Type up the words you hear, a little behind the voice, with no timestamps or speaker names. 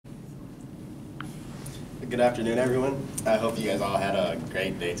Good afternoon, everyone. I hope you guys all had a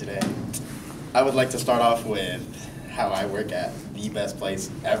great day today. I would like to start off with how I work at the best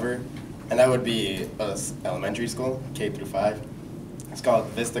place ever, and that would be a elementary school, K through 5. It's called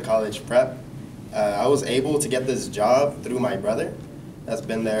Vista College Prep. I was able to get this job through my brother that's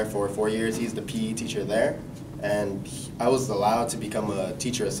been there for 4 years. He's the PE teacher there, and I was allowed to become a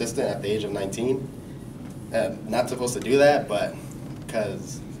teacher assistant at the age of 19. Not supposed to do that, but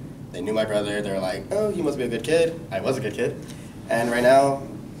because they knew my brother, they were like, oh, he must be a good kid. I was a good kid. And right now,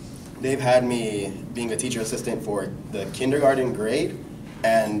 they've had me being a teacher assistant for the kindergarten grade,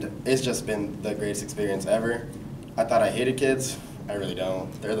 and it's just been the greatest experience ever. I thought I hated kids. I really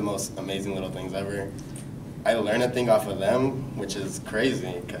don't. They're the most amazing little things ever. I learn a thing off of them, which is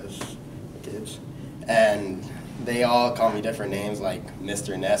crazy, because kids. And they all call me different names, like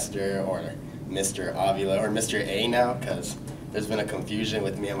Mr. Nestor, or Mr. Avila, or Mr. A now, because there's been a confusion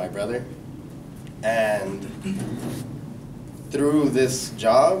with me and my brother. And through this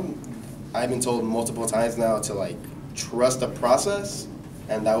job, I've been told multiple times now to trust the process,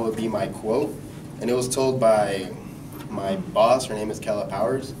 and that would be my quote. And it was told by my boss. Her name is Kella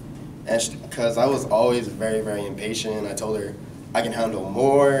Powers. And because I was always very, very impatient, I told her I can handle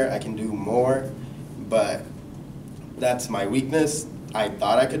more, I can do more, but that's my weakness. I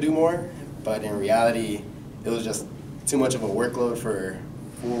thought I could do more, but in reality, it was just too much of a workload for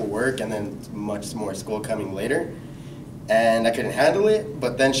full work and then much more school coming later. And I couldn't handle it,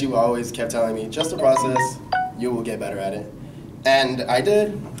 but then she always kept telling me, just a process, you will get better at it. And I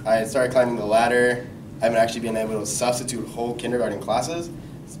did. I started climbing the ladder. I've actually been able to substitute whole kindergarten classes.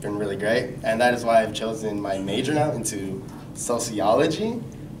 It's been really great. And that is why I've chosen my major now into sociology.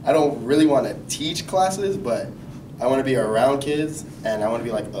 I don't really want to teach classes, but I want to be around kids, and I want to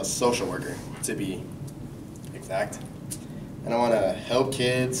be like a social worker, to be exact. And I want to help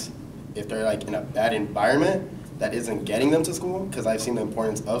kids if they're in a bad environment that isn't getting them to school, because I've seen the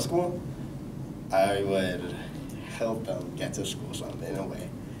importance of school. I would help them get to school in a way.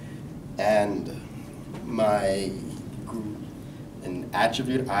 And an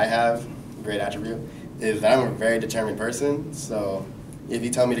attribute I have, great attribute, is that I'm a very determined person. So if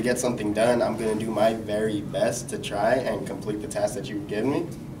you tell me to get something done, I'm going to do my very best to try and complete the task that you've given me.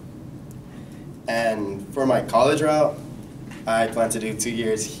 And for my college route, I plan to do 2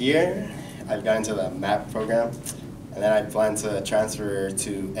 years here. I've got into the MAP program, and then I plan to transfer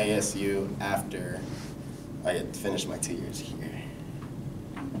to ASU after I finish my 2 years here.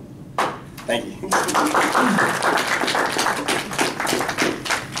 Thank you.